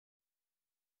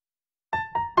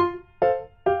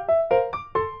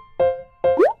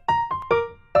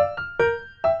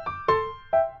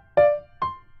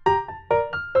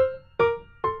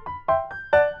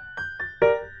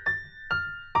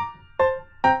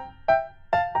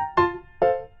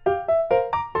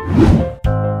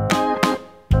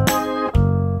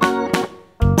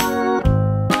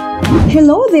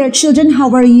Hello there, children. How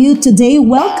are you today?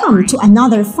 Welcome to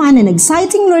another fun and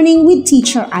exciting learning with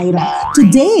Teacher Ira.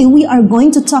 Today, we are going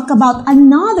to talk about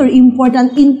another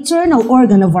important internal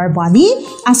organ of our body.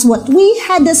 As what we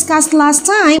had discussed last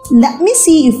time, let me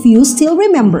see if you still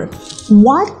remember.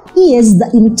 What is the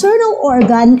internal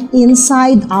organ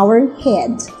inside our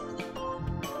head?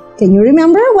 Can you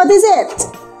remember? What is it?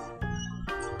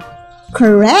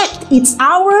 Correct. It's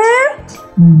our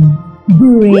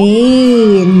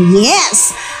brain.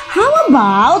 Yes. How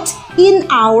about in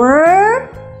our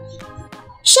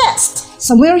chest?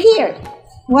 Somewhere here.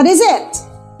 What is it?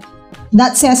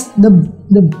 That says the.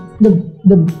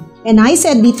 And I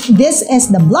said this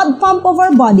is the blood pump of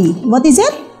our body. What is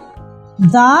it?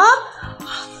 The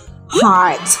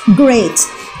heart. Great.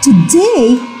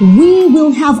 Today, we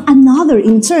will have another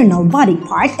internal body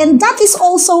part, and that is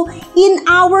also in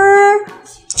our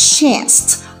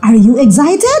chest. Are you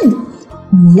excited?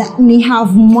 Let me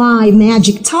have my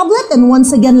magic tablet, and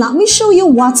once again, let me show you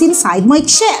what's inside my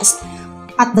chest.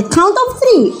 At the count of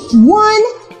 3. 1,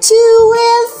 2,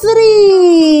 and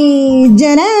 3.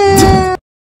 Ta-da!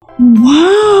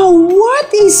 Wow!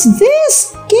 What is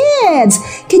this, kids?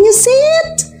 Can you see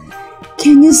it?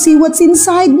 Can you see what's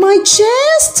inside my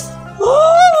chest?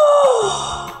 Oh,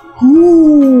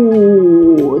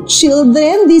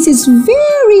 children, this is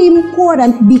very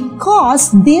important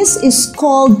because this is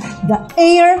called the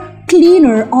air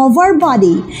cleaner of our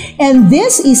body. And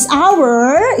this is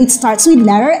it starts with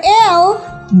letter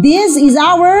L. This is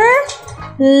our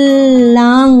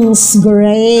lungs.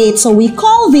 Great. So we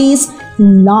call these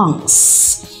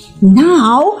lungs.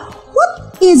 Now,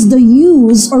 what is the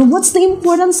use or what's the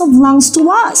importance of lungs to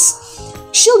us?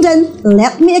 Children,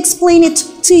 let me explain it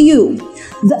to you.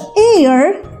 The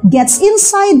air gets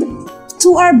inside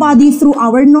to our body through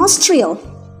our nostril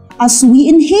as we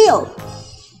inhale.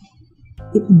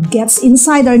 It gets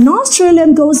inside our nostril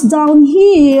and goes down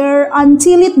here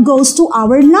until it goes to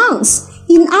our lungs.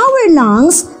 In our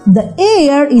lungs, the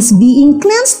air is being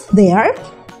cleansed there,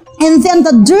 and then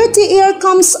the dirty air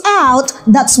comes out.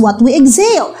 That's what we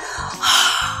exhale.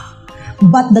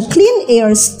 But the clean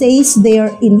air stays there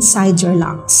inside your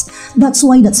lungs. That's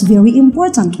why that's very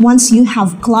important. Once you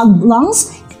have clogged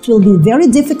lungs, it will be very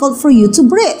difficult for you to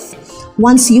breathe.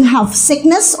 Once you have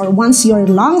sickness or once your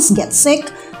lungs get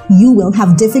sick, you will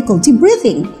have difficulty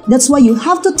breathing. That's why you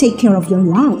have to take care of your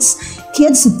lungs.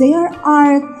 Kids, there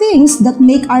are things that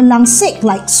make our lungs sick,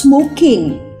 like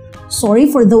smoking. Sorry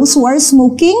for those who are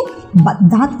smoking, but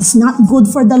that is not good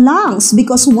for the lungs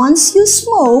because once you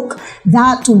smoke,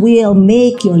 that will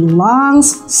make your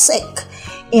lungs sick.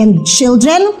 And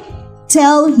children,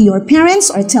 tell your parents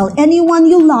or tell anyone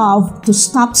you love to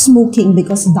stop smoking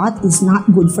because that is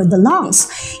not good for the lungs.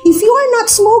 If you are not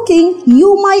smoking,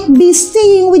 you might be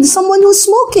staying with someone who's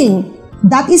smoking.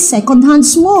 That is secondhand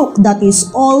smoke. That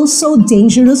is also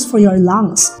dangerous for your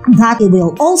lungs. That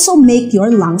will also make your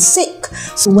lungs sick.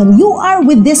 So when you are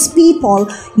with these people,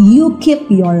 you keep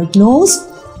your nose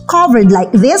covered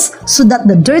like this so that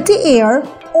the dirty air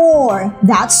or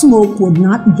that smoke would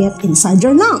not get inside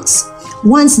your lungs.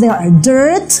 Once there are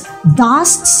dirt,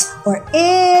 dusts, or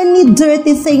any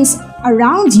dirty things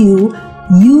around you,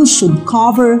 you should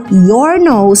cover your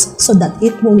nose so that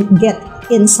it won't get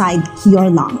inside your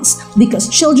lungs. Because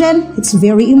children, it's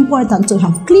very important to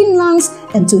have clean lungs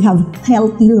and to have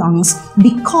healthy lungs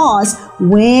because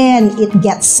when it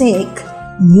gets sick,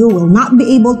 you will not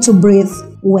be able to breathe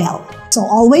well. So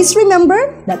always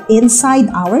remember that inside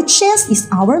our chest is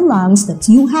our lungs that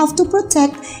you have to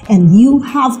protect and you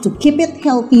have to keep it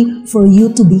healthy for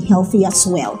you to be healthy as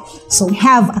well. So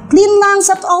have a clean lungs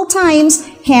at all times,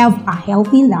 have a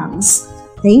healthy lungs.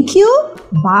 Thank you.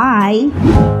 Bye.